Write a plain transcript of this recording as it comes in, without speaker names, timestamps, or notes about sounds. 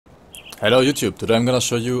Hello YouTube, today I'm gonna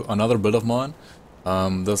show you another build of mine.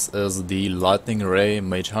 This is the Lightning Ray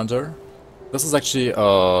Mage Hunter. This is actually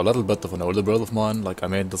a little bit of an older build of mine. Like, I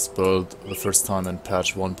made this build the first time in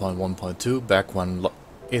patch 1.1.2, back when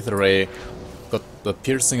Aether Ray got the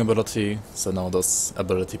piercing ability. So now this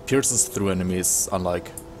ability pierces through enemies,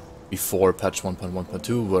 unlike before patch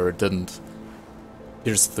 1.1.2, where it didn't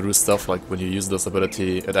pierce through stuff. Like, when you use this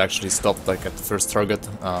ability, it actually stopped like at the first target.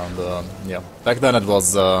 And yeah, back then it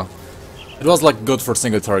was like good for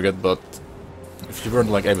single target, but if you weren't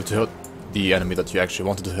like able to hit the enemy that you actually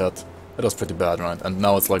wanted to hit, it was pretty bad, right? And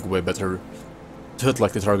now it's like way better to hit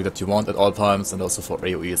like the target that you want at all times, and also for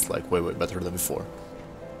AoE it's like way better than before.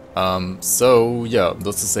 So yeah,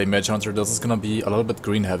 this is a Mage Hunter. This is gonna be a little bit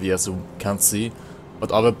green heavy, as you can see,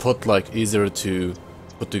 but I will put like easier to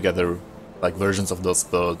put together like versions of this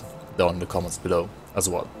build down in the comments below as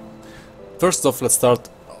well. First off, let's start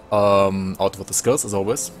out with the skills as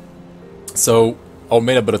always. So our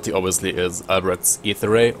main ability obviously is Albrecht's Aether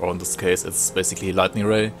Ray, or in this case it's basically Lightning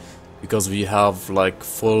Ray, because we have like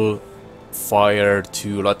full fire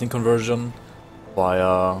to lightning conversion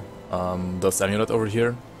via this amulet over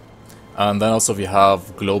here. And then also we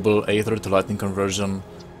have global Aether to lightning conversion,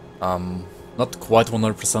 not quite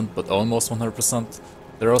 100% but almost 100%.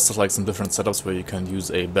 There are also like some different setups where you can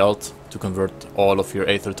use a belt to convert all of your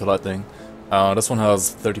Aether to lightning. This one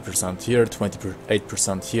has 30% here,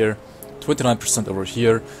 28% here, 29% over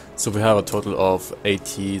here, so we have a total of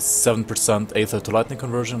 87% Aether to lightning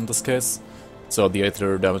conversion in this case. So the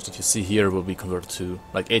Aether damage that you see here will be converted to,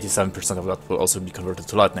 like 87% of that will also be converted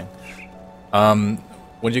to lightning.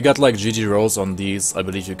 When you get like GG rolls on these, I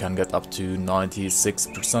believe you can get up to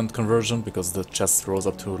 96% conversion, because the chest rolls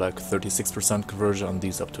up to like 36% conversion and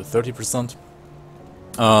these up to 30%.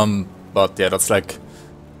 But yeah, that's like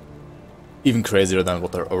even crazier than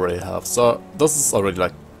what I already have, so this is already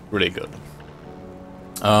like really good.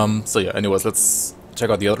 So yeah, anyways, let's check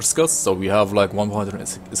out the other skills. So we have like 1 pointer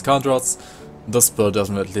Iskandras. This build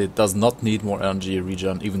definitely does not need more energy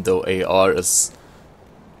regen, even though AR is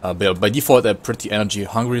by default a pretty energy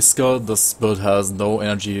hungry skill. This build has no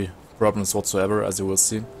energy problems whatsoever, as you will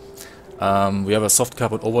see. We have a soft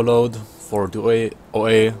cap and overload for the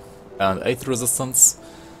OA and Aether resistance.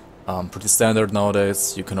 Pretty standard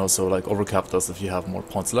nowadays. You can also like overcap this if you have more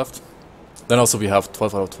points left. Then also we have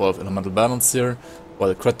 12 out of 12 elemental balance here, while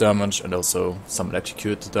the crit damage and also some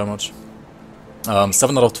electrocute damage.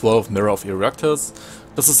 7 out of 12 mirror of Erectors.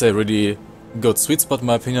 This is a really good sweet spot in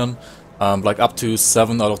my opinion. Like up to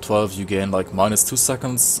 7 out of 12 you gain like -2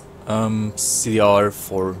 seconds CDR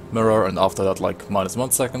for mirror, and after that like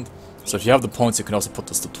 -1 second. So if you have the points you can also put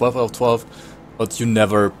this to 12 out of 12, but you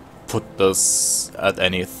never put this at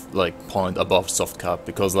any like point above soft cap,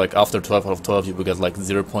 because like after 12 out of 12 you will get like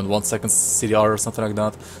 0.1 seconds CDR or something like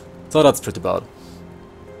that, so that's pretty bad.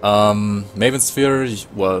 Maven Sphere,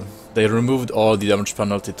 well, they removed all the damage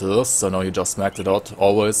penalty to this, so now you just max it out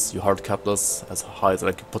always. You hard cap this as high as,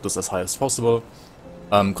 like, put this as high as possible.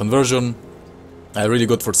 Conversion, really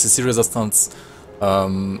good for CC resistance.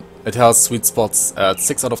 It has sweet spots at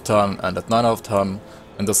 6 out of 10 and at 9 out of 10.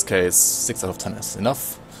 In this case 6 out of 10 is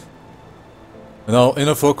enough. Now,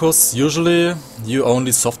 inner focus, usually you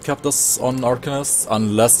only soft cap this on Arcanists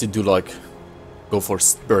unless you do like go for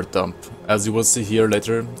spirit dump. As you will see here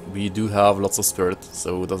later, we do have lots of spirit,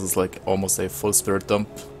 so this is like almost a full spirit dump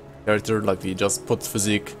character. Like, we just put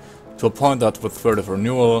physique to a point that with Word of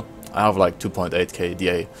Renewal I have like 2.8k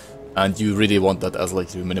DA, and you really want that as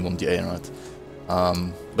like your minimum DA, right?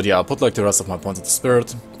 But yeah, I'll put like the rest of my points into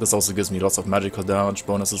spirit. This also gives me lots of magical damage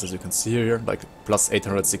bonuses, as you can see here, like plus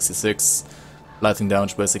 866 lightning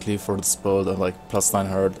damage basically for this build, and like plus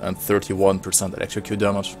 931% electrocute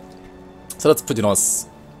damage. So that's pretty nice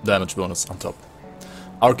damage bonus on top.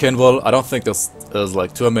 Arcane Wall, I don't think this is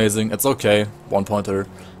like too amazing. It's okay, 1 pointer.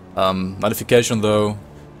 Modification though,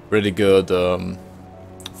 really good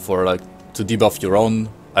for like to debuff your own,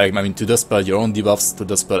 I mean to dispel your own debuffs, to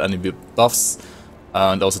dispel enemy buffs,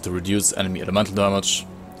 and also to reduce enemy elemental damage.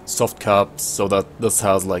 Soft cap, so that this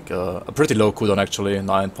has like a pretty low cooldown actually,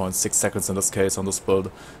 9.6 seconds in this case on this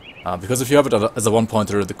build. Because if you have it as a 1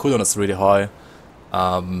 pointer, the cooldown is really high.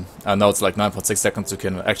 And now it's like 9.6 seconds, you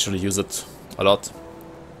can actually use it a lot.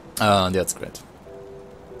 And yeah, it's great.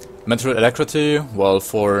 Mental Alacrity, well,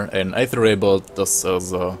 for an Aether Ray build, this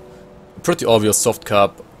is a pretty obvious soft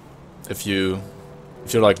cap. If you're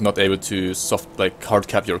like not able to like hard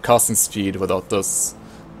cap your casting speed without this,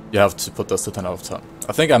 you have to put this to 10 out of 10.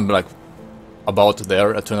 I think I'm like about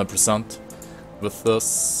there at 200% with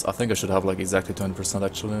this. I think I should have like exactly 200%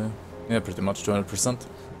 actually. Yeah, pretty much 200%.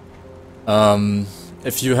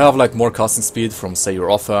 if you have like more casting speed from say your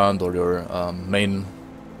offhand or your main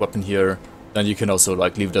weapon here, then you can also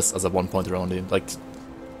like leave this as a 1-pointer only. Like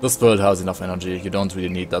this build has enough energy, you don't really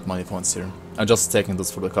need that many points here. I'm just taking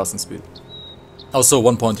this for the casting speed. Also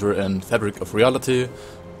 1-pointer in Fabric of Reality.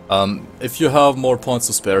 If you have more points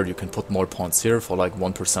to spare, you can put more points here for like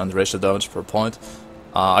 1% ratio damage per point.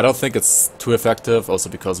 I don't think it's too effective, also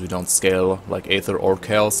because we don't scale like Aether or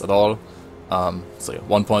Chaos at all. So yeah,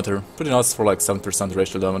 1-pointer, pretty nice for like 7%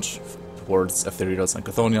 ratio damage towards Ethereals and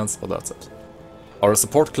Chthonians, but that's it. Our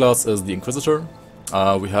support class is the Inquisitor.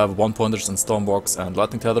 We have 1-pointers in Stormbox and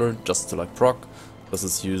Lightning Tether, just to like proc. This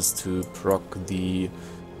is used to proc the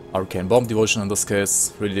Arcane Bomb Devotion in this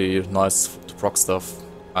case, really nice to proc stuff.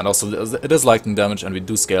 And also it is lightning damage and we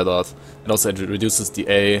do scale that. And also it reduces the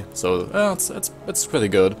A, so it's pretty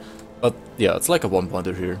good. But yeah, it's like a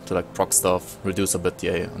 1-pointer here to like proc stuff, reduce a bit the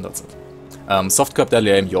A, and that's it. Soft Cup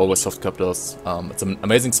Deadly Aim, you always soft cup those. It's an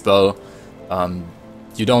amazing spell.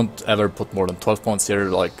 You don't ever put more than 12 points here,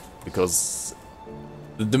 like, because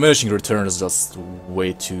the diminishing return is just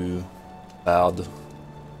way too bad,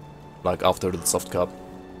 like after the soft cap.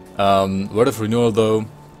 Word of Renewal though,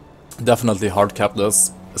 definitely hard cap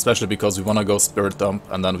this, especially because we want to go Spirit Dump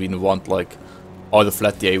and then we want like all the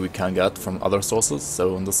flat DA we can get from other sources.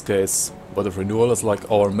 So in this case, Word of Renewal is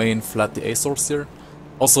like our main flat DA source here.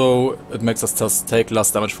 Also, it makes us just take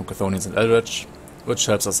less damage from Chthonians and Eldritch, which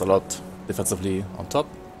helps us a lot defensively on top.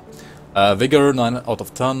 Vigor 9 out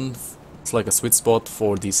of 10, it's like a sweet spot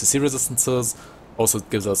for the CC resistances. Also it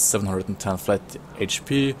gives us 710 flat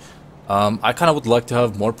HP. I kind of would like to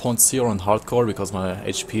have more points here on hardcore because my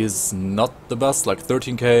HP is not the best, like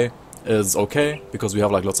 13k is okay because we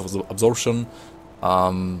have like lots of absorption,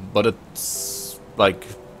 but it's like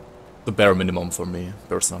the bare minimum for me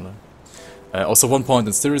personally. Also 1 point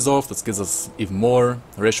in Steel Resolve, this gives us even more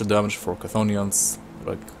ratio damage for Chthonians,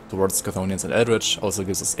 like towards Chthonians and Eldritch. Also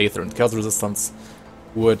gives us Aether and Chaos resistance,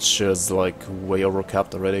 which is like way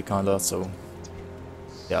overcapped already kinda, so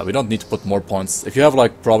yeah, we don't need to put more points. If you have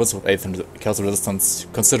like problems with Aether and Chaos resistance,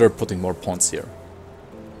 consider putting more points here.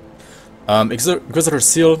 Inquisitor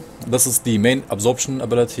Seal, this is the main absorption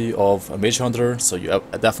ability of a Mage Hunter, so you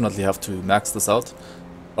definitely have to max this out.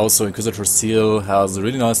 Also, Inquisitor Seal has a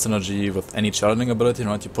really nice synergy with any channeling ability,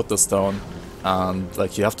 right? You put this down, and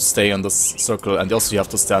like you have to stay in this circle, and also you have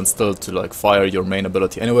to stand still to like fire your main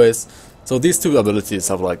ability anyways. So these two abilities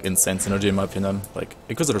have like insane synergy in my opinion. Like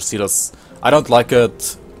Inquisitor Seal is, I don't like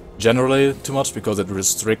it generally too much because it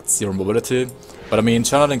restricts your mobility, but I mean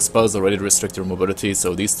channeling spells already restrict your mobility,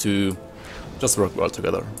 so these two just work well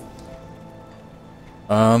together.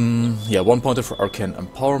 Yeah, 1 pointer for Arcane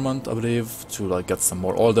Empowerment, I believe, to like get some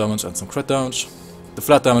more all damage and some crit damage. The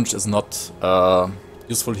flat damage is not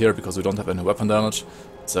useful here because we don't have any weapon damage,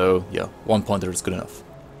 so yeah, 1 pointer is good enough.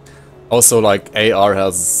 Also, like, AR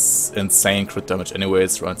has insane crit damage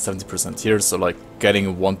anyways, around 70% here, so like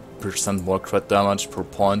getting 1% more crit damage per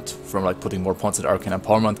point from like putting more points in Arcane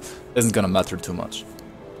Empowerment isn't gonna matter too much.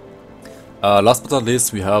 Last but not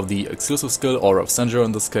least, we have the exclusive skill, Aura of Sendure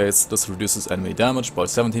in this case. This reduces enemy damage by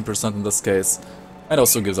 17% in this case, and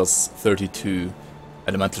also gives us 32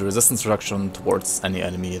 elemental resistance reduction towards any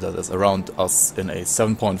enemy that is around us in a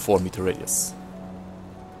 7.4 meter radius.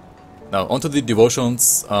 Now, onto the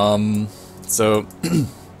devotions. So,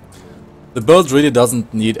 the build really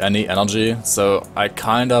doesn't need any energy, so I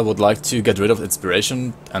kinda would like to get rid of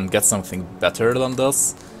inspiration and get something better than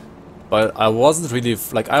this. But I wasn't really,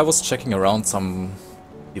 like, I was checking around some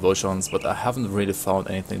devotions, but I haven't really found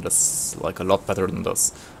anything that's like a lot better than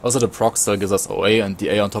this. Also, the proc still gives us OA and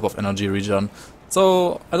DA on top of energy regen,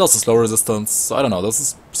 so, and also slow resistance, so I don't know, this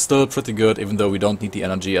is still pretty good, even though we don't need the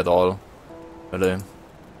energy at all, really.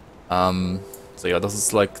 So yeah, this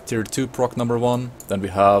is like tier 2 proc number 1. Then we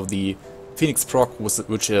have the Phoenix proc,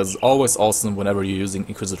 which is always awesome whenever you're using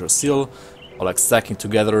Inquisitor Seal, or like stacking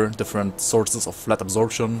together different sources of flat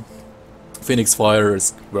absorption. Phoenix Fire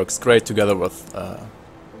works great together with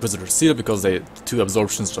Inquisitor Seal because the two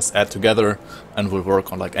absorptions just add together and will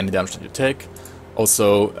work on like any damage that you take.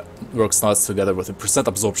 Also works nice together with the percent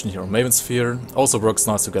absorption here on Maven Sphere. Also works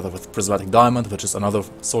nice together with Prismatic Diamond, which is another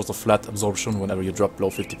source of flat absorption whenever you drop below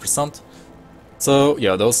 50%. So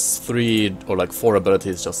yeah, those 3 or like 4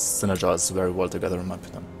 abilities just synergize very well together in my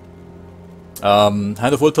opinion.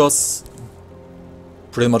 Hand of Ultos,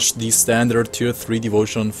 pretty much the standard tier 3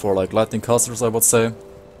 devotion for like lightning casters, I would say.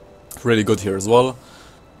 Really good here as well.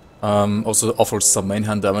 Also offers some main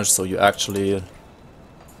hand damage, so you actually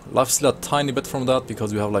lifesteal a tiny bit from that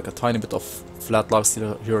because you have like a tiny bit of flat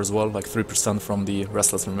lifesteal here as well, like 3% from the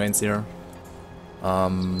Restless Remains here.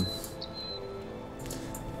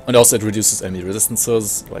 And also it reduces enemy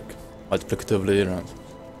resistances, like multiplicatively, and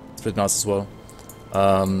it's pretty nice as well.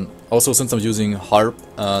 Also, since I'm using Harp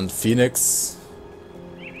and Phoenix,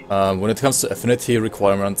 when it comes to affinity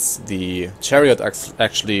requirements, the Chariot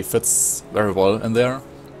actually fits very well in there,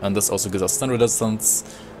 and this also gives us stun resistance,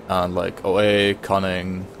 and like OA,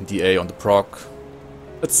 Cunning, DA on the proc.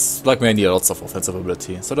 It's like mainly lots of offensive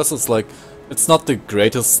ability, so this is like, it's not the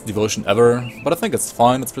greatest devotion ever, but I think it's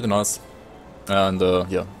fine, it's pretty nice. And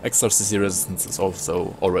yeah, extra CC resistance is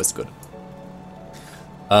also always good.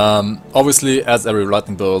 Obviously, as every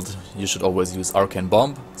lightning build, you should always use Arcane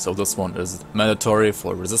Bomb, so this one is mandatory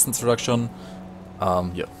for resistance reduction.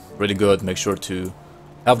 Yeah, really good. Make sure to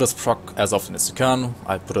have this proc as often as you can.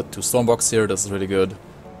 I put it to Stormbox here, this is really good.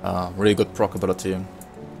 Really good proc ability.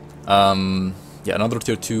 Yeah, another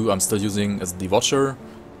tier 2 I'm still using is the Watcher.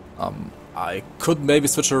 I could maybe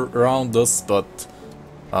switch around this, but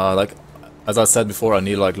like, as I said before, I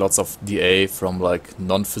need like lots of DA from like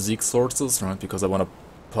non-physique sources, right? Because I want to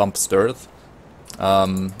pump Spirit.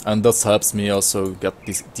 And this helps me also get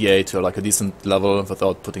this DA to like a decent level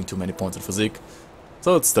without putting too many points in physique.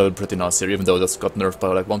 So it's still pretty nice here, even though this got nerfed by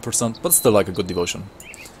like 1%, but still like a good devotion.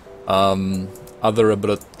 Other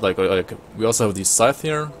ability, like we also have the Scythe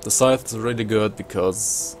here. The Scythe is really good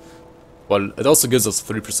because, well, it also gives us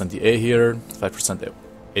 3% DA here, 5%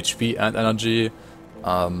 HP and energy.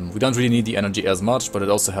 We don't really need the energy as much, but it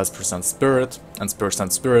also has percent spirit, and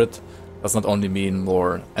percent spirit does not only mean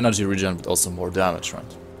more energy regen, but also more damage,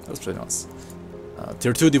 right? That's pretty nice.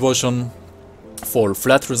 Tier 2 devotion for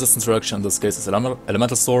flat resistance reduction, in this case is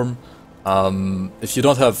Elemental Storm. If you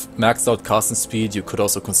don't have maxed out casting speed, you could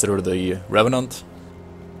also consider the Revenant,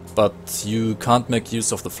 but you can't make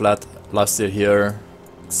use of the flat lifesteal here,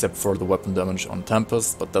 except for the weapon damage on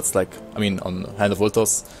Tempest, but that's like, I mean, on Hand of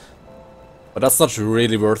Ultos. But that's not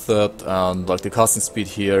really worth it, and like the casting speed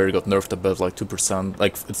here got nerfed a bit, like 2%,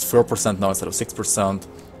 like it's 4% now instead of 6%,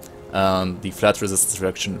 and the flat resistance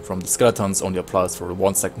reaction from the skeletons only applies for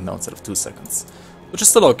 1 second now instead of 2 seconds. Which is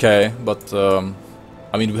still okay, but I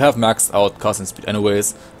mean, we have maxed out casting speed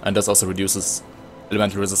anyways, and this also reduces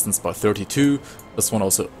elemental resistance by 32, this one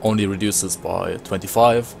also only reduces by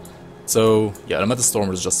 25, so yeah, Elemental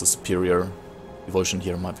Storm is just a superior devotion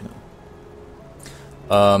here in my opinion.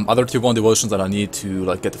 Other tier 1 devotions that I need to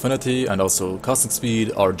like get affinity and also casting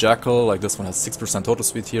speed are Jackal, like this one has 6% total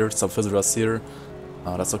speed here, Sub-Physras here,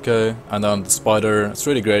 that's okay. And then the Spider, it's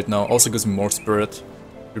really great now, also gives me more spirit,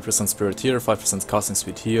 3% spirit here, 5% casting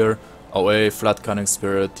speed here, OA, flat cunning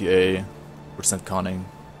spirit, DA, percent cunning,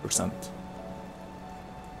 percent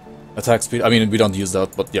attack speed. I mean, we don't use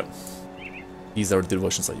that, but yeah, these are the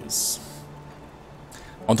devotions I use.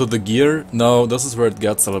 Onto the gear, now this is where it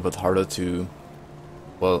gets a little bit harder to,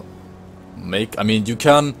 well, make. I mean, you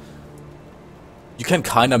can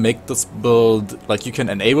kind of make this build, like you can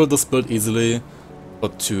enable this build easily,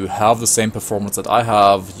 but to have the same performance that I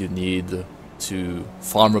have, you need to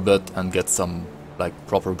farm a bit and get some like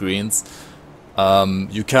proper greens.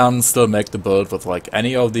 You can still make the build with like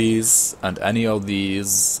any of these and any of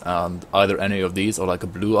these and either any of these or like a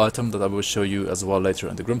blue item that I will show you as well later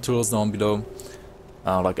in the Grim tools down below.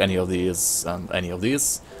 Like any of these and any of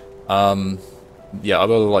these. Yeah, I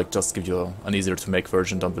will like just give you an easier to make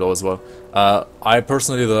version down below as well. I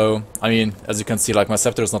personally though, I mean, as you can see, like my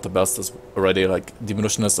scepter is not the best, it's already like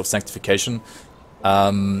Diminutionist of Sanctification.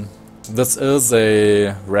 This is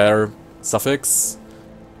a rare suffix,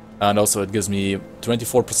 and also it gives me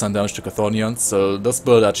 24% damage to Chthonians, so this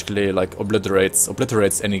build actually like obliterates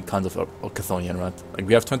any kind of Chthonian, right? Like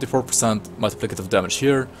we have 24% multiplicative damage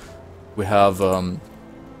here, we have 6%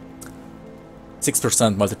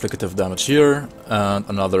 multiplicative damage here, and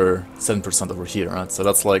another 7% over here, right? So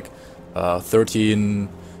that's like 37%,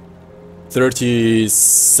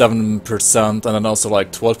 and then also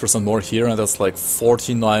like 12% more here, and that's like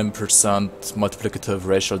 49% multiplicative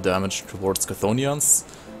racial damage towards Chthonians.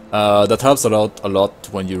 That helps a lot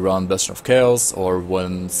when you run Bastion of Chaos, or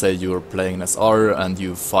when, say, you're playing an SR and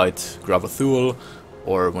you fight Gravathul,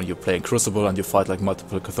 or when you're playing Crucible and you fight like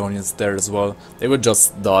multiple Chthonians there as well. They would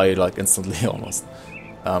just die like instantly almost.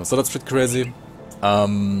 So that's pretty crazy.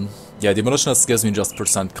 Yeah, Demolitionist gives me just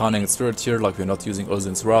percent cunning and spirit here, like we're not using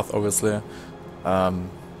Ozin's Wrath obviously. And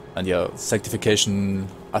yeah, Sanctification,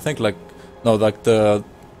 I think like, no, like the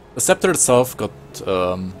Scepter itself got,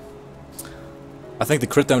 I think the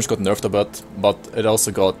crit damage got nerfed a bit, but it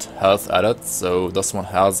also got health added, so this one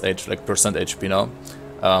has like percent HP now.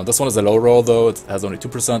 This one is a low roll though, it has only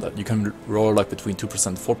 2%, you can roll like between 2%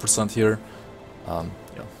 and 4% here. Yeah.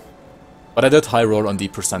 But I did high roll on the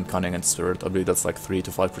percent cunning and spirit, I believe that's like 3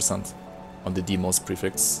 to 5% on the Demos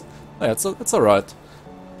prefix. Yeah, it's alright.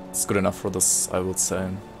 It's good enough for this, I would say.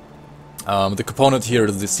 The component here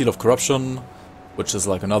is the Seal of Corruption, which is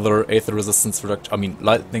like another Aether resistance reduction, I mean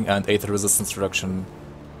lightning and Aether resistance reduction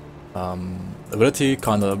ability.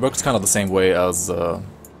 Works kind of the same way as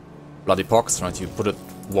Bloody Pox, right? You put it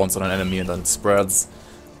once on an enemy and then it spreads,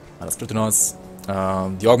 and that's pretty nice.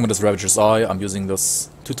 The augment is Ravager's Eye. I'm using this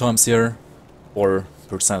 2 times here, 4%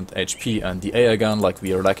 HP, and the A again, like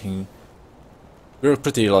we are lacking. We're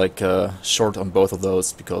pretty like short on both of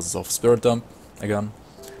those because of Spirit Dump again.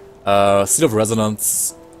 Seal of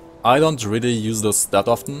Resonance, I don't really use this that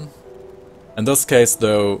often. In this case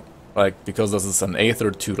though, like because this is an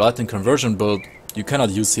Aether to Lightning conversion build, you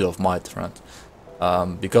cannot use Seal of Might, right?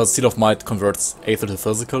 Because Seal of Might converts Aether to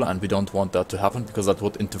physical, and we don't want that to happen because that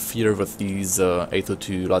would interfere with these Aether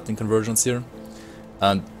to Lightning conversions here.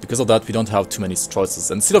 And because of that, we don't have too many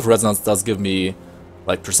choices. And Seal of Resonance does give me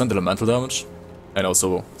like percent elemental damage, and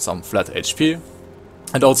also some flat HP.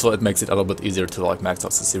 And also it makes it a little bit easier to like max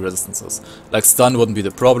out CC resistances. Like stun wouldn't be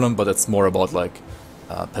the problem, but it's more about like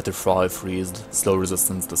petrify, freeze, slow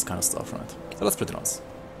resistance, this kind of stuff, right? So that's pretty nice.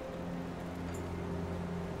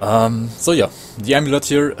 So yeah, the amulet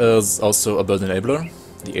here is also a build enabler,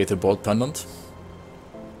 the Aether Bolt Pendant.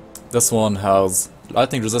 This one has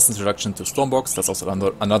lightning resistance reduction to Stormbox. That's also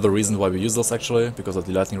another reason why we use this actually, because of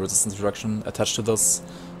the lightning resistance reduction attached to this.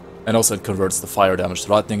 And also it converts the fire damage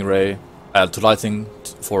to lightning ray, to lightning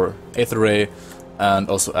for Aether Ray, and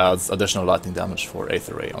also adds additional lightning damage for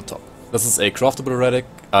Aether Ray on top. This is a craftable Heretic,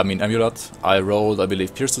 amulet. I rolled, I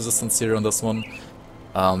believe, pierce resistance here on this one.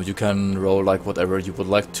 You can roll like whatever you would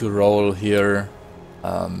like to roll here,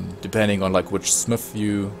 depending on like which smith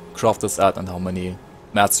you craft this at and how many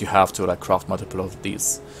mats you have to like craft multiple of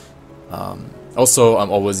these. Also, I'm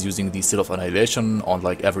always using the Seal of Annihilation on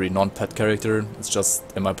like every non-pet character. It's just,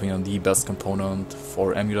 in my opinion, the best component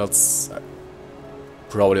for amulets.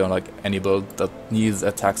 Probably on like any build that needs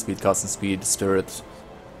attack speed, casting speed, spirit.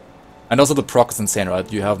 And also the proc is insane, right?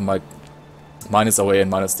 You have like minus away and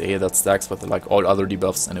minus the A that stacks with like all other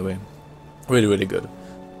debuffs anyway. Really, really good.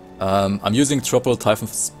 I'm using triple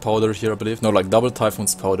Typhon's Powder here, I believe. No, like double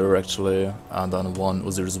Typhon's Powder actually, and then 1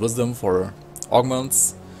 Uzir's Wisdom for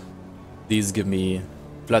augments. These give me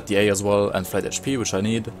flat DA as well and flat HP, which I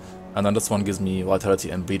need. And then this one gives me Vitality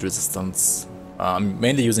and Bleed resistance. I'm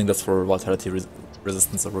mainly using this for Vitality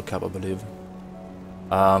resistance over cap, I believe.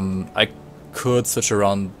 I could switch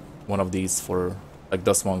around one of these for, like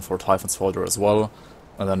this one for Typhon's Powder as well.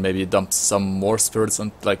 And then maybe dump some more spirits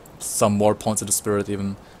and like some more points into spirit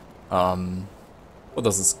even. But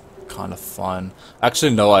this is kind of fine.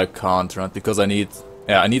 Actually, no, I can't, right? Because I need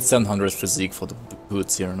 700 physique for the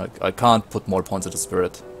boots here, and like I can't put more points into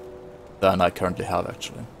spirit than I currently have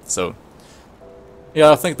actually. So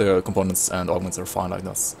yeah, I think the components and augments are fine like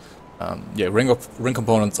this. Yeah, ring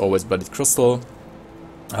components always Bloodied Crystal.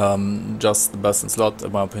 Just the best in slot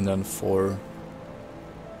in my opinion for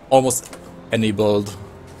almost any build.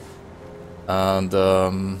 And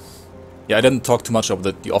yeah, I didn't talk too much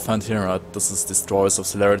about the offhand here, right? This is Destroyers of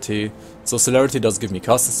Celerity. So Celerity does give me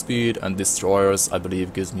casting speed, and Destroyers, I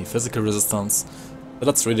believe, gives me physical resistance. But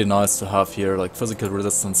that's really nice to have here, like physical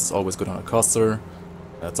resistance is always good on a caster.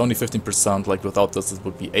 It's only 15%, like without this it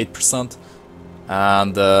would be 8%.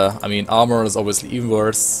 And I mean, armor is obviously even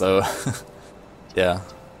worse, so yeah.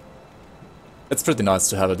 It's pretty nice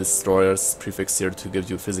to have a Destroyers prefix here to give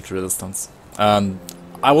you physical resistance. And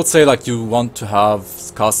I would say like you want to have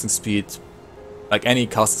casting speed, like any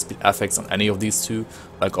casting speed effects on any of these two,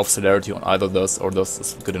 like off celerity on either this or this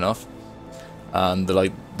is good enough. And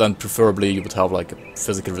like then preferably you would have like a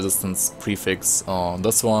physical resistance prefix on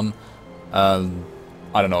this one, and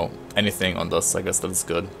I don't know, anything on this, I guess that is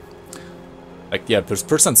good. Like yeah,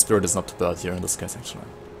 percent spirit is not too bad here in this case actually.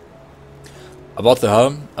 About the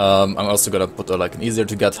helm, I'm also gonna put like an easier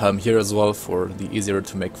to get helm here as well for the easier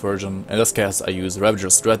to make version. In this case I use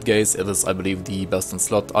Ravager's Dread Gaze. It is, I believe, the best in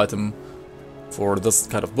slot item for this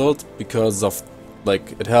kind of build because of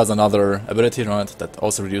like it has another ability, right, that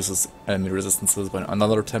also reduces enemy resistances by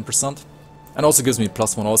another 10%, and also gives me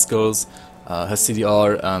 +1 all skills, has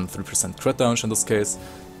CDR and 3% crit damage in this case.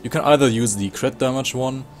 You can either use the crit damage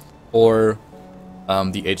one or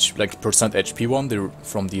the percent HP one,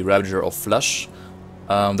 from the Ravager of Flesh.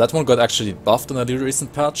 That one got actually buffed in a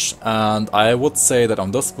recent patch, and I would say that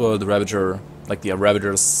on this build, Ravager, like the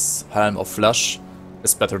Ravager's Helm of Flesh,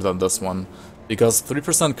 is better than this one, because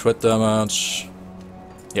 3% crit damage.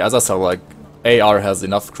 Yeah, as I said, like AR has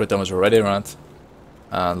enough crit damage already, right?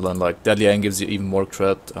 And then like Deadly Aim gives you even more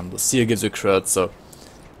crit, and the Seer gives you crit, so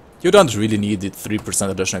you don't really need the 3%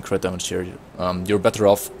 additional crit damage here. You're better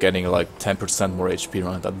off getting like 10% more HP,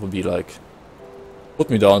 right? That would put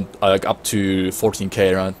me down like up to 14k,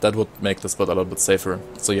 right? That would make this build a little bit safer.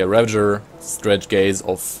 So yeah, Ravager, Stretch Gaze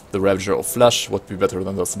of the Ravager of Flesh would be better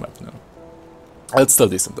than this map now. It's still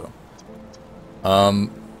decent though.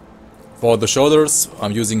 For the shoulders,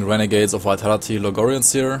 I'm using Renegades of Vitality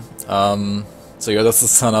Logorians here. So yeah, this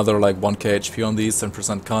is another like 1k HP on these,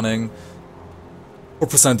 10% Cunning,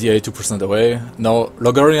 4% DA, 2% away. Now,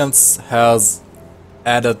 Logorians has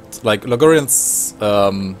added, like, Logorians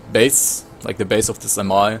base, like the base of this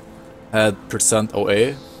MI, had %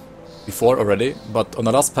 OA before already, but on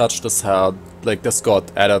the last patch this had, like, this got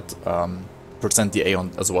added % DA on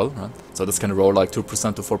as well, right? So this can roll like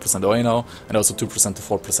 2% to 4% OA now, and also 2% to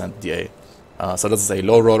 4% DA. So this is a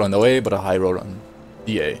low roll on OA, but a high roll on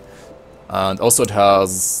DA. And also it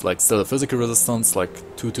has like still a physical resistance, like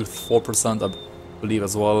 2 to 4% I believe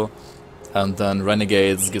as well. And then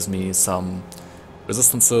Renegades gives me some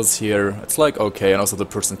resistances here. It's like okay, and also the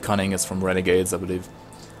 % Cunning is from Renegades, I believe.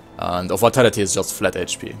 And of Vitality is just flat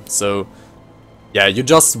HP. So yeah, you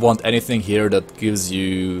just want anything here that gives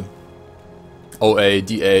you OA,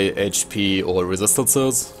 DA, HP or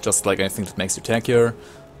resistances, just like anything that makes you tankier.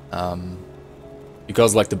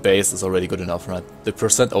 Because like the base is already good enough, right? The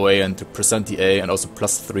 % OA and the % DA and also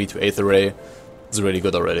 +3 to 8th array is really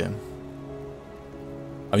good already.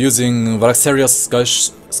 I'm using Varaxaria's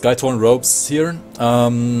Skytorn robes here.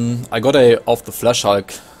 I got a off the Flash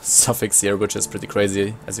Hulk suffix here, which is pretty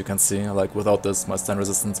crazy, as you can see. Like without this, my stun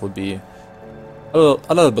resistance would be a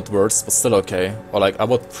little bit worse, but still okay. Or like I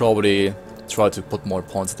would probably try to put more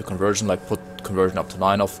points into conversion, like put conversion up to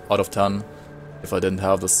 9 out of 10 if I didn't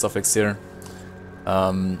have this suffix here.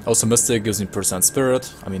 Also Mystic gives me %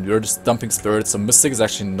 Spirit. I mean, we're just dumping Spirit, so Mystic is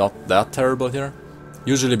actually not that terrible here.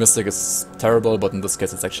 Usually Mystic is terrible, but in this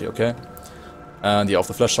case it's actually okay. And yeah, off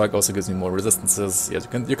the Flash Shark also gives me more resistances. Yeah,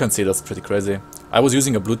 you can see that's pretty crazy. I was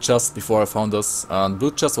using a Blue Chest before I found this, and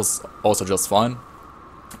Blue Chest was also just fine.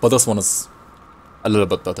 But this one is a little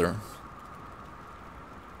bit better.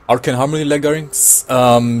 Arcane Harmony leggings.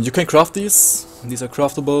 You can craft these. These are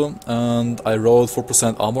craftable, and I rolled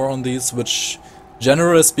 4% armor on these, which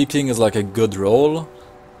generally speaking is like a good roll.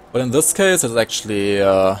 But in this case it's actually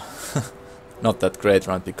not that great,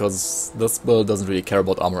 right? Because this build doesn't really care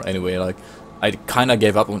about armor anyway. Like, I kinda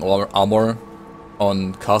gave up on armor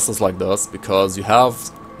on castles like this, because you have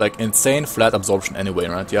like insane flat absorption anyway,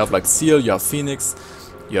 right? You have like Seal, you have Phoenix,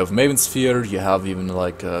 you have Maven Sphere, you have even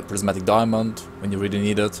like Prismatic Diamond when you really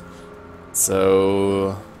need it.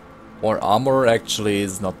 So more armor actually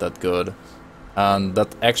is not that good. And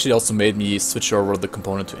that actually also made me switch over the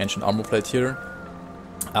component to Ancient Armor Plate here.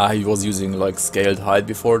 I was using like Scaled Hide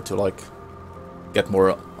before to like get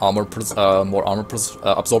more armor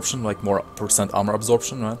absorption, like more % armor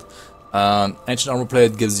absorption, right? Ancient Armor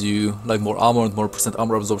Plate gives you like more armor and more %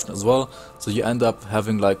 armor absorption as well, so you end up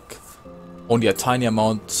having like only a tiny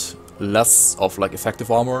amount less of like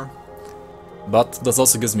effective armor. But this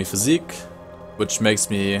also gives me Physique, which makes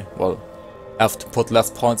me, well, have to put less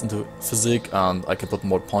points into Physique, and I can put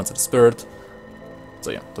more points into Spirit.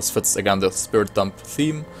 So yeah, this fits again the Spirit Dump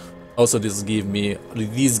theme. Also these give me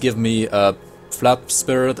flat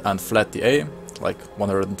Spirit and flat DA, like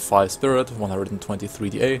 105 Spirit, 123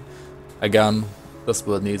 DA. Again, this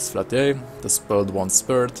build needs flat DA, this build wants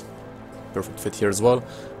Spirit, perfect fit here as well.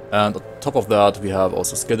 And on top of that we have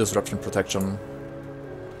also Skill Disruption Protection.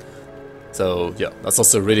 So yeah, that's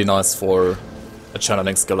also really nice for a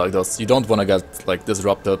channeling skill like this. You don't want to get like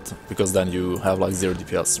disrupted, because then you have like 0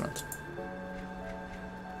 DPS, right?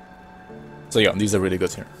 So yeah, these are really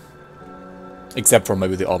good here. Except for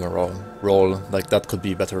maybe the armor roll, like that could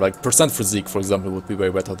be better. Like % Physique, for example, would be way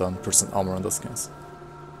better than % armor in this case.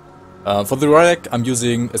 For the Heretic, I'm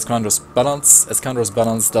using Iskandra's Balance. Iskandra's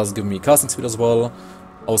Balance does give me casting speed as well.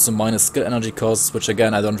 Also minus skill energy costs, which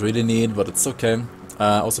again I don't really need, but it's okay.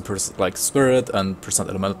 Also like Spirit and %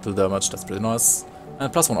 elemental damage, that's pretty nice.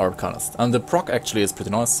 And +1 Arcanist. And the proc actually is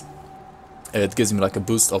pretty nice. It gives me like a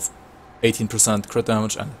boost of 18% crit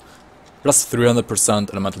damage and plus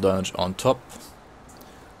 300% elemental damage on top.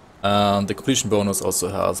 And the completion bonus also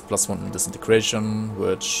has +1 disintegration,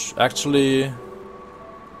 which actually,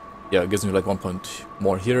 yeah, gives me like 1 point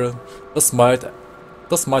more here. This might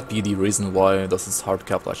be the reason why this is hard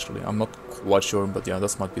capped actually. I'm not quite sure, but yeah,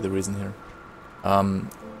 this might be the reason here.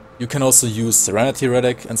 You can also use Serenity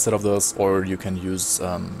Heretic instead of this, or you can use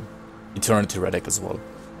Eternity Heretic as well.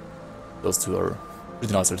 Those two are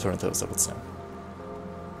pretty nice alternatives, I would say.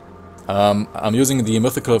 I'm using the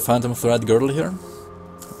Mythical Phantom Thread Girdle here.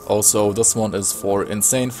 Also, this one is for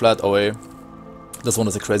insane flat OA. This one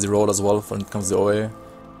is a crazy roll as well when it comes to OA.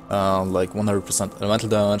 Like 100% elemental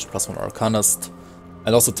damage, +1 Arcanist.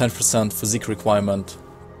 and also 10% physique requirement,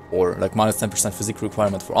 or like minus 10% physique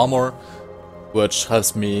requirement for armor, which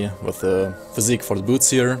helps me with the physique for the boots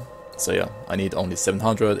here. So yeah, I need only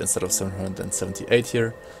 700 instead of 778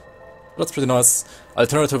 here. That's pretty nice.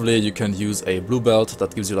 Alternatively, you can use a blue belt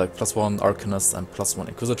that gives you like +1 Arcanist and +1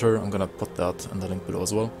 Inquisitor. I'm gonna put that in the link below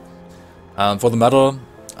as well. For the medal,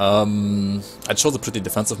 I chose a pretty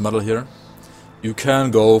defensive medal here. You can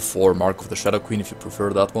go for Mark of the Shadow Queen if you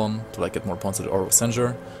prefer that one, to like get more points at the Aura of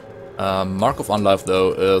Singer. Mark of Unlife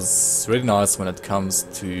though is really nice when it comes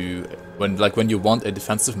to when you want a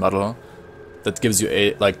defensive medal that gives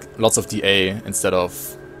you lots of DA instead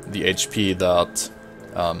of the HP that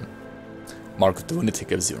Mark of Divinity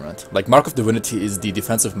gives you, right? Like Mark of Divinity is the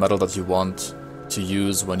defensive medal that you want to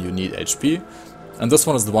use when you need HP, and this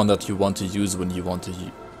one is the one that you want to use when you want to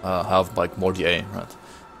have like more DA,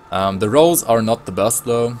 right? The rolls are not the best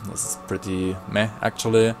though. This is pretty meh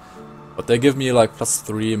actually, but they give me like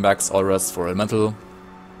 +3 max all rest for elemental,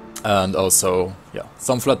 and also yeah,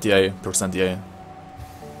 some flat DA, percent DA.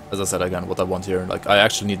 As I said again, what I want here, like I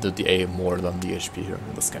actually need the DA more than the HP here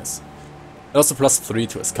in this case. And also +3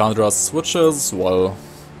 to Escandras, which is, well,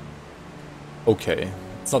 okay.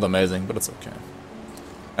 It's not amazing, but it's okay.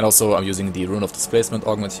 And also I'm using the Rune of Displacement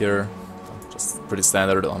augment here, just pretty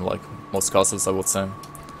standard on like most castles, I would say.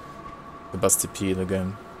 The best TP in the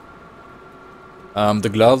game. The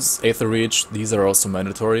gloves, Aether Reach, these are also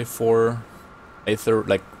mandatory for Aether,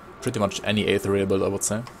 like pretty much any Aether Ray build, I would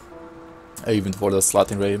say. Even for the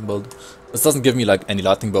Lightning Ray build. This doesn't give me like any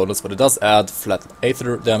lightning bonus, but it does add flat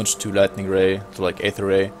Aether damage to Lightning Ray, to like Aether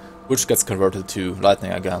Ray, which gets converted to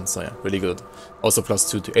Lightning again, so yeah, really good. Also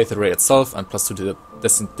 +2 to Aether Ray itself, and +2 to the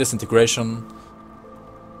Disintegration.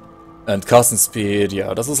 And casting speed,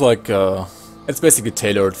 yeah, this is like, it's basically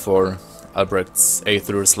tailored for Albrecht's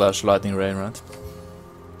Aether/Lightning Ray, right?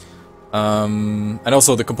 And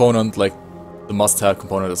also the component, like the must-have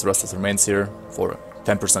component is Restless Remains here for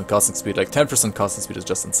 10% casting speed. Like 10% casting speed is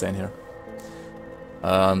just insane here.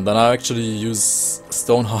 Then I actually use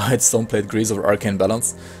Stonehide, Stoneplate, Grease over Arcane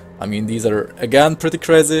Balance. I mean, these are again pretty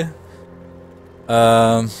crazy.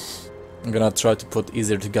 I'm gonna try to put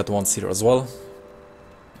easier to get ones here as well.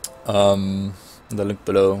 In the link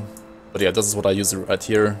below. But yeah, this is what I use right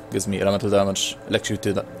here. Gives me elemental damage,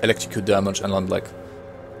 electrocute damage, and then like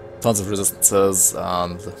tons of resistances.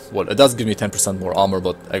 And well, it does give me 10% more armor,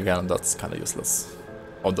 but again, that's kind of useless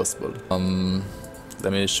on this build.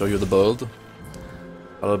 Let me show you the build.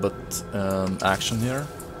 A little bit action here.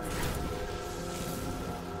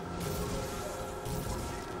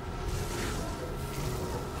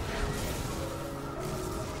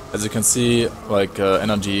 As you can see, like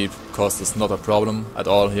energy cost is not a problem at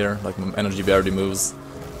all here. Like energy barely moves.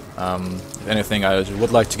 If anything, I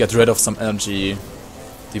would like to get rid of some energy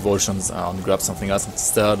devotions and grab something else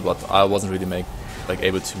instead, but I wasn't really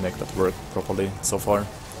able to make that work properly so far.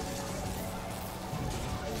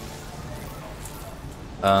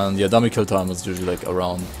 And yeah, dummy kill time is usually like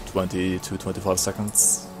around 20 to 25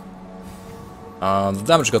 seconds. The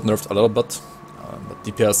damage got nerfed a little bit, but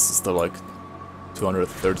DPS is still like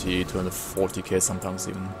 230, 240k sometimes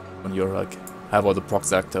even when you're like have all the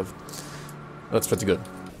procs active. That's pretty good.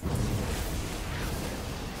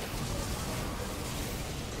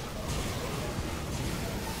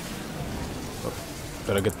 But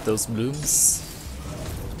gotta get those blooms.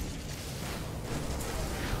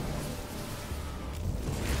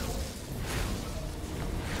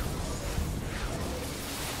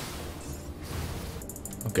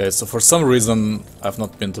 Okay, so for some reason I've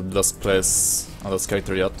not been to this place on this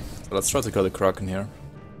character yet. So let's try to kill the Kraken here.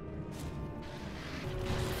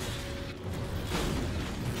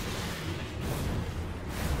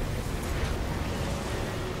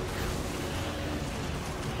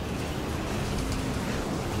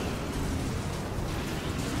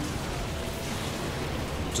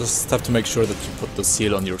 Just have to make sure that you put the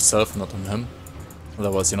seal on yourself, not on him.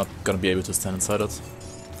 Otherwise you're not gonna be able to stand inside it.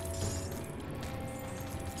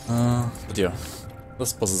 But yeah,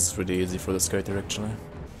 this boss is really easy for this character actually.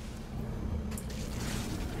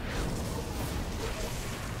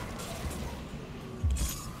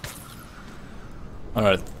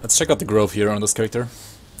 Alright, let's check out the grove here on this character.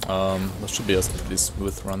 That should be a pretty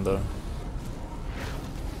smooth run though.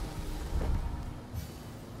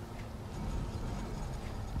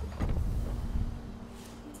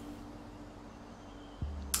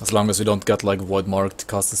 As long as we don't get like void marked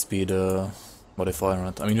casting speed modifier,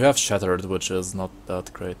 right? I mean, you have Shattered, which is not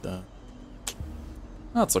that great.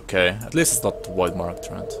 That's okay. At least it's not void marked,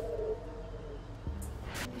 right?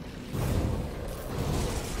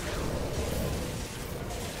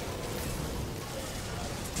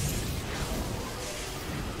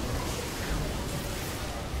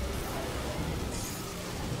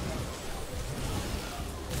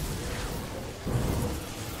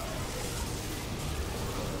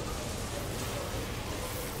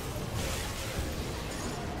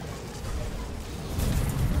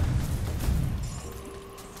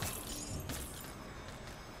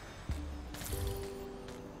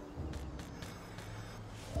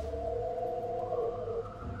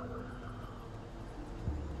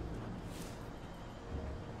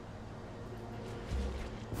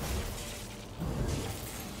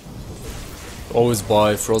 Always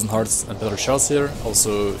buy frozen hearts and better shells here.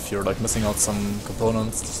 Also, if you're like missing out some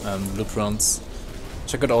components and blueprints,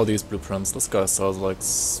 check out all these blueprints. This guy sells like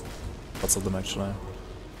lots of them actually.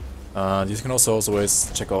 You can also always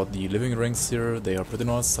check out the living rings here. They are pretty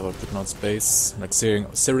nice, have a pretty nice base. Like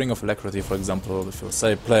Searing of Alacrity, for example. If you're,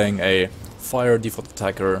 say, playing a fire default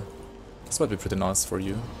attacker, this might be pretty nice for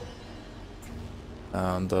you.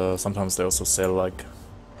 And sometimes they also sell like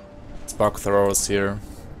spark throwers here.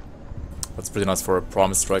 That's pretty nice for a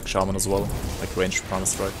Promise Strike Shaman as well, like ranged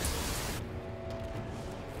Promise Strike.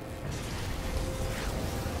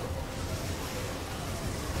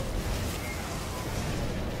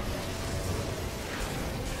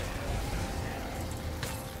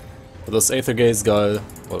 But this Aether Gaze guy,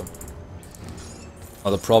 well,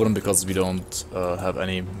 not a problem because we don't have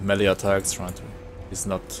any melee attacks, trying to he's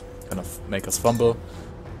not kind of make us fumble.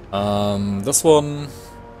 This one,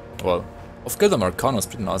 well, of Gildam Arcana is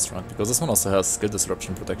pretty nice, right? Because this one also has skill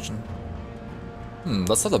disruption protection.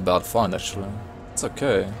 That's not a bad find actually. It's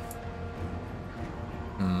okay.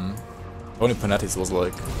 Only Panetti's was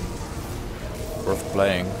like worth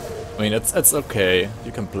playing. I mean, it's okay.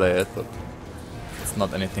 You can play it, but it's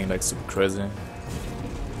not anything like super crazy.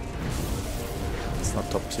 It's not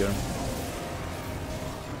top tier.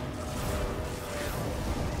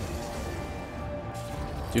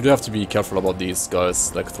 You do have to be careful about these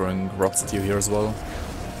guys, like throwing rocks at you here as well.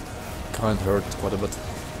 Can't hurt quite a bit.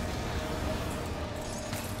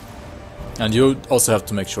 And you also have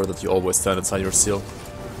to make sure that you always stand inside your seal.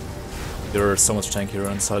 There's so much tankier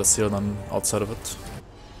inside a seal than outside of it.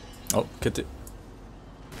 Oh, kitty.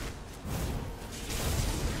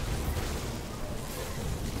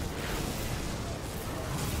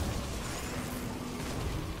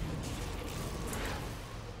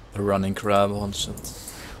 A running Kra'vall, shit.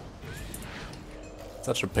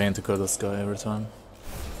 Such a pain to kill this guy every time.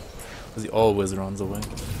 Because he always runs away.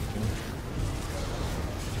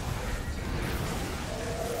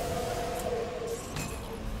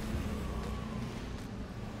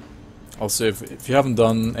 Also, if you haven't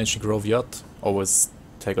done Ancient Grove yet, always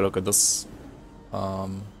take a look at this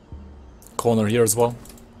corner here as well.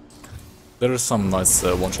 There are some nice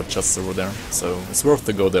one-shot chests over there, so it's worth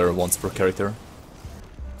to go there once per character.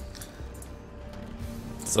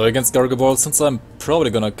 So against Gargabol, since I'm probably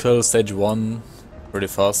gonna kill stage 1 pretty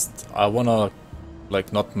fast, I wanna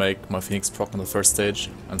like not make my Phoenix proc on the first stage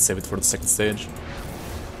and save it for the second stage.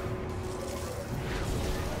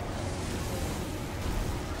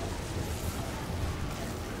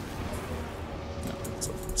 Yeah,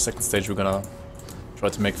 so second stage we're gonna try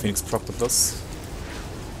to make Phoenix proc with this.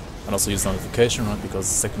 And also use Nullification, right, because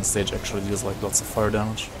second stage actually deals like lots of fire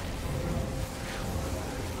damage.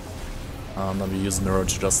 Then we use Mirror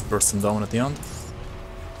to just burst him down at the end.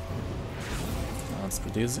 That's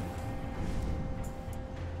pretty easy.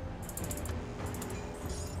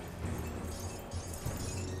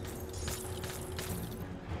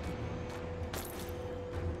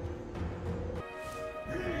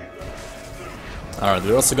 Alright,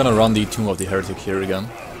 we're also gonna run the Tomb of the Heretic here again.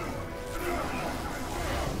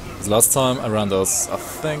 Because last time I ran those, I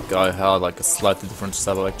think I had like a slightly different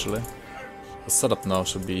setup actually. The setup now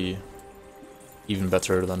should be even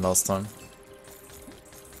better than last time.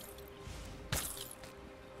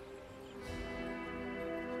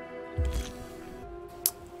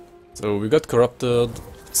 So we got corrupted,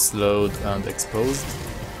 slowed and exposed,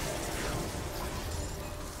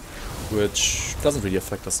 which doesn't really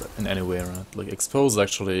affect us in any way, right? Like exposed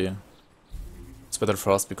actually is better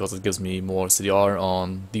for us because it gives me more CDR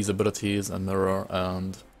on these abilities and mirror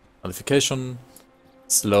and nullification.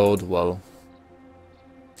 Slowed, well,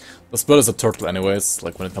 the spell is a turtle anyways,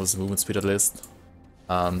 like when it comes to movement speed at least.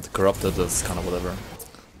 And corrupted is kind of whatever.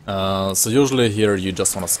 So usually here you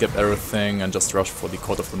just want to skip everything and just rush for the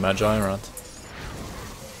Court of the Magi, right?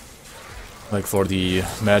 Like for the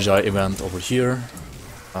Magi event over here.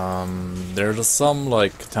 There's some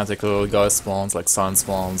like tentacle guy spawns, like sign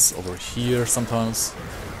spawns over here sometimes.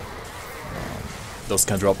 Those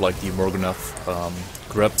can drop like the Morgoneth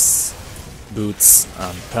grips, boots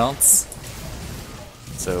and pants.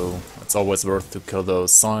 So it's always worth to kill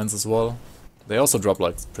those signs as well. They also drop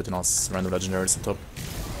like pretty nice random legendaries on top.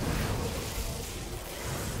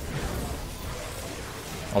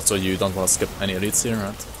 Also you don't want to skip any elites here,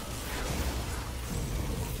 right?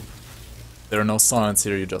 There are no signs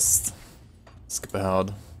here, you just skip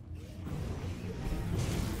ahead.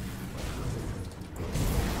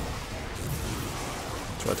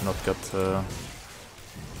 Try to not get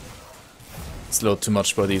slowed too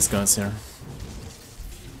much by these guys here.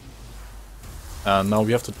 And now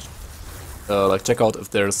we have to like check out if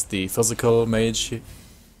there's the physical mage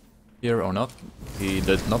here or not. He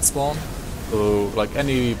did not spawn, so like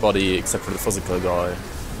anybody except for the physical guy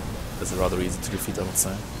is rather easy to defeat, I would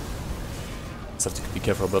say. Just have to be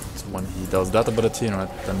careful about when he does that ability, right?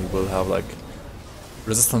 Then you will have like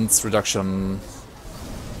resistance reduction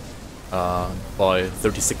by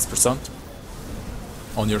 36%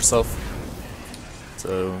 on yourself.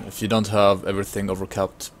 So if you don't have everything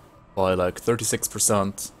overcapped by like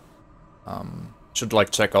 36%, should like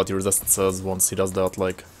check out your resistances once he does that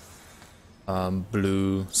like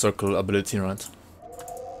blue circle ability, right?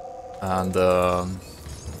 And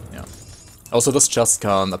yeah. Also, this chest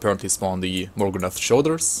can apparently spawn the Morgoneth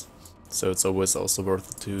shoulders, so it's always also worth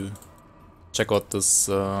it to check out this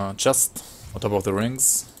chest on top of the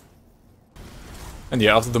rings. And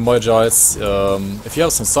yeah, after the Magi's, if you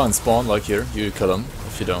have some signs spawn, like here, you kill them.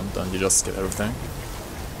 If you don't, then you just skip everything.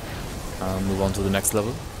 And move on to the next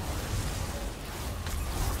level.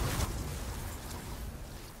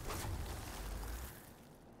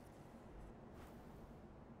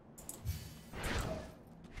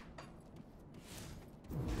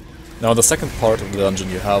 Now, in the second part of the dungeon,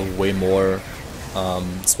 you have way more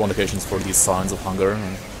spawn locations for these signs of hunger.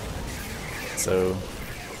 So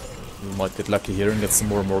you might get lucky here and get some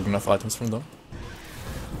more Morgoneth items from them.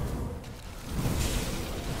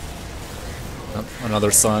 Another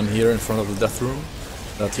sign here in front of the death room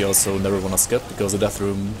that you also never want to skip, because the death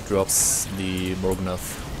room drops the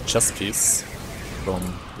Morgoneth chest piece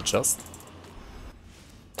from the chest.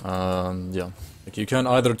 And yeah, like you can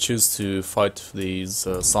either choose to fight these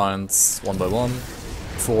signs one by one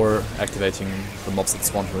before activating the mobs that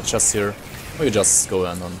spawn from the chest here, or you just go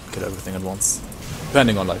in and kill everything at once.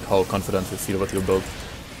 Depending on like how confident you feel with your build,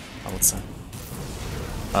 I would say.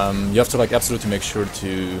 You have to like absolutely make sure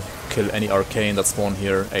to kill any arcane that spawn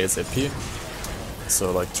here ASAP.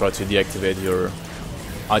 So like try to deactivate your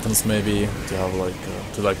items maybe to have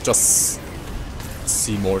like just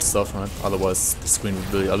see more stuff, right? Otherwise the screen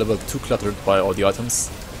would be a little bit too cluttered by all the items.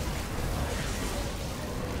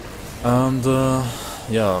 And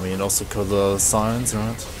yeah, I mean also kill the signs,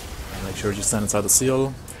 right? Make sure you stand inside the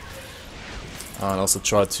seal. And also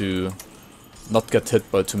try to not get hit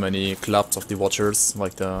by too many claps of the watchers,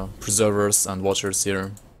 like the preservers and watchers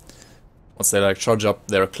here. Once they like charge up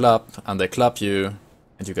their clap and they clap you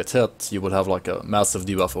and you get hit, you will have like a massive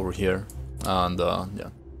debuff over here. And yeah,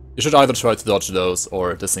 you should either try to dodge those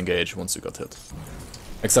or disengage once you got hit.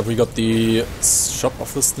 Except we got the shop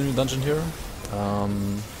of this new dungeon here.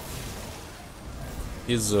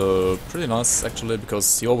 He's pretty nice actually,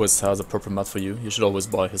 because he always has a purple mat for you. You should always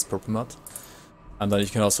buy his purple mat. And then you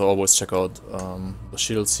can also always check out the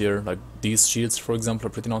shields here. Like these shields, for example,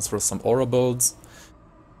 are pretty nice for some aura builds.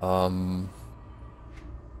 And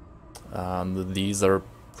these are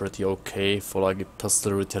pretty okay for like a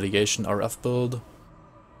pistol retaliation RF build.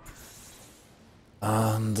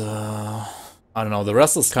 And I don't know, the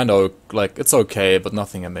rest is kind of like, it's okay, but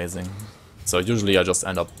nothing amazing. So usually I just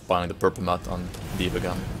end up buying the purple mat and leave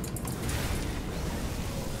again.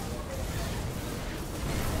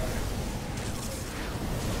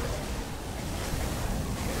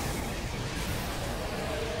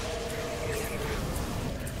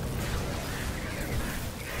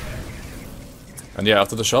 And yeah,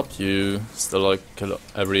 after the shop, you still like kill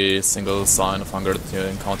every single sign of hunger that you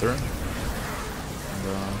encounter.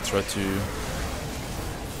 And try to...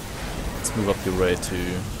 let's move up your way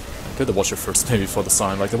to kill the Watcher first, maybe for the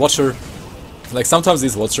sign. Like the Watcher... like sometimes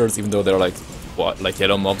these Watchers, even though they're like, what, like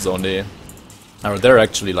yellow mobs only, or they're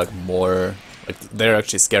actually like more... like they're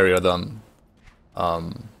actually scarier than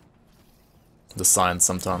the signs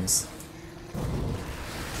sometimes.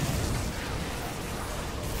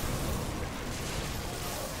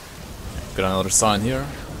 Got another sign here.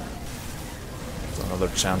 There's another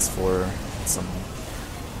chance for some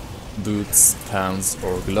boots, pants,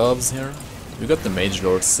 or gloves here. We got the Mage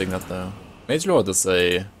Lord signet though. Mage Lord is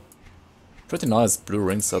a pretty nice blue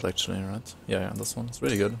ring set actually, right? Yeah, this one is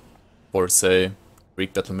really good. Or say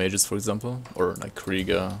Greek Battle Mages, for example, or like Krieg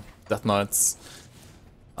Death Knights.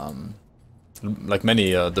 Like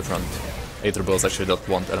many different Aether builds actually that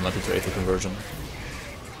want elemental to Aether conversion.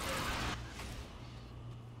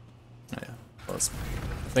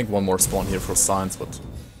 I think one more spawn here for signs, but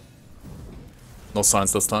no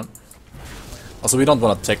signs this time. Also, we don't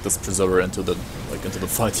want to take this preserver into the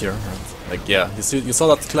fight here. Right? Like, yeah, you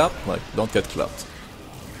saw that clap? Like, don't get clapped.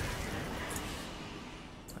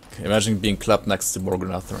 Like, imagine being clapped next to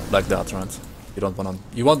Morgoneth like that, right? You don't want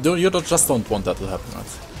to. You just don't want that to happen,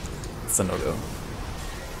 right? It's a no-go.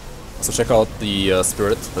 So check out the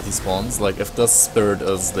spirit that he spawns. Like, if this spirit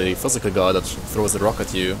is the physical guy that throws the rock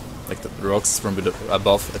at you, like the rocks from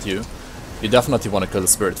above at you, You definitely want to kill the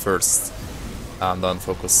spirit first, and then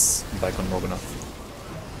focus back on Morgoneth.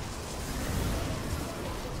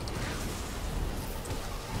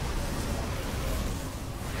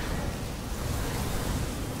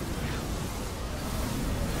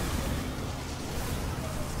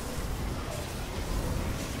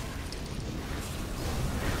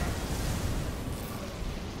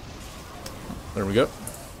 There we go.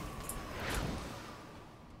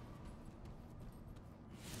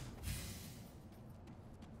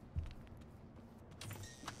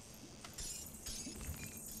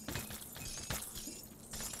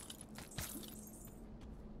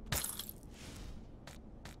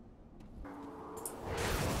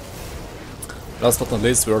 Last but not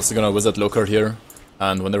least, we're also gonna visit Lokarr here,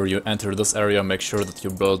 and whenever you enter this area, make sure that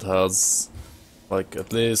your build has like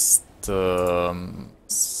at least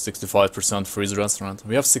 65% freeze restaurant.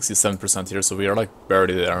 We have 67% here, so we are like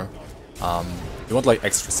barely there. You want like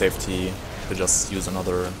extra safety to just use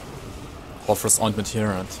another Phosphorus ointment here,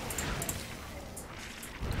 and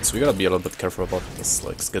so we gotta be a little bit careful about this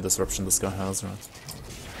like skill disruption this guy has, right?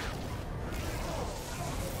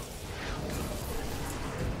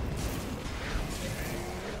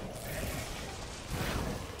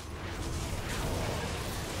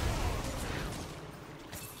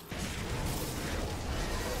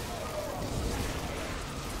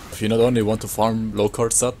 If you not only want to farm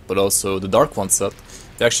Lokarr set, but also the Dark One set,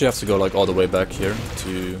 you actually have to go like all the way back here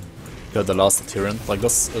to get the last adherent. Like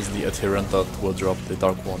this is the adherent that will drop the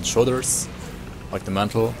Dark One shoulders, like the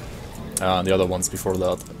mantle, and the other ones before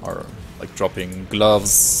that are like dropping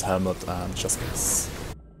gloves, helmet, and chest piece.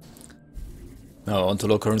 Now onto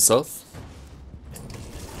Lokarr himself.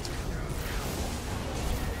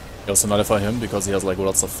 You also nullify him because he has like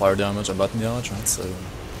lots of fire damage and lightning damage, right? So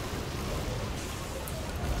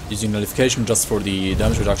using nullification just for the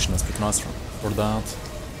damage reduction is pretty nice for that.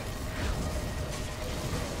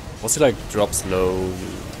 Once he like drops low, you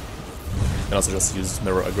can also just use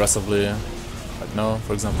mirror aggressively, like now,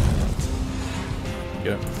 for example.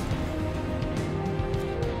 Yeah.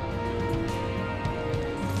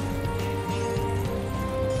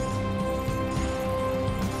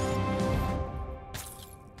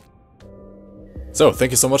 So,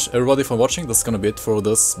 thank you so much everybody for watching. This is gonna be it for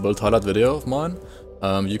this build highlight video of mine.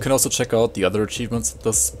 You can also check out the other achievements that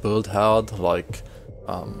this build had, like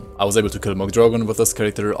I was able to kill Dragon with this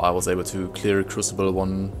character, I was able to clear Crucible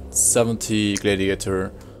 170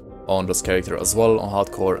 Gladiator on this character as well on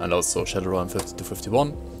Hardcore, and also Shadowrun 50 to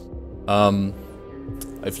 51.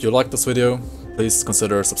 If you like this video, please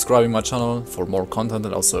consider subscribing my channel for more content,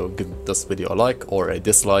 and also give this video a like or a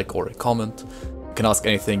dislike or a comment. You can ask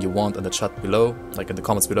anything you want in the chat below, like in the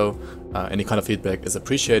comments below. Any kind of feedback is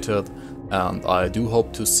appreciated, and I do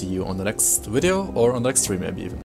hope to see you on the next video or on the next stream maybe even.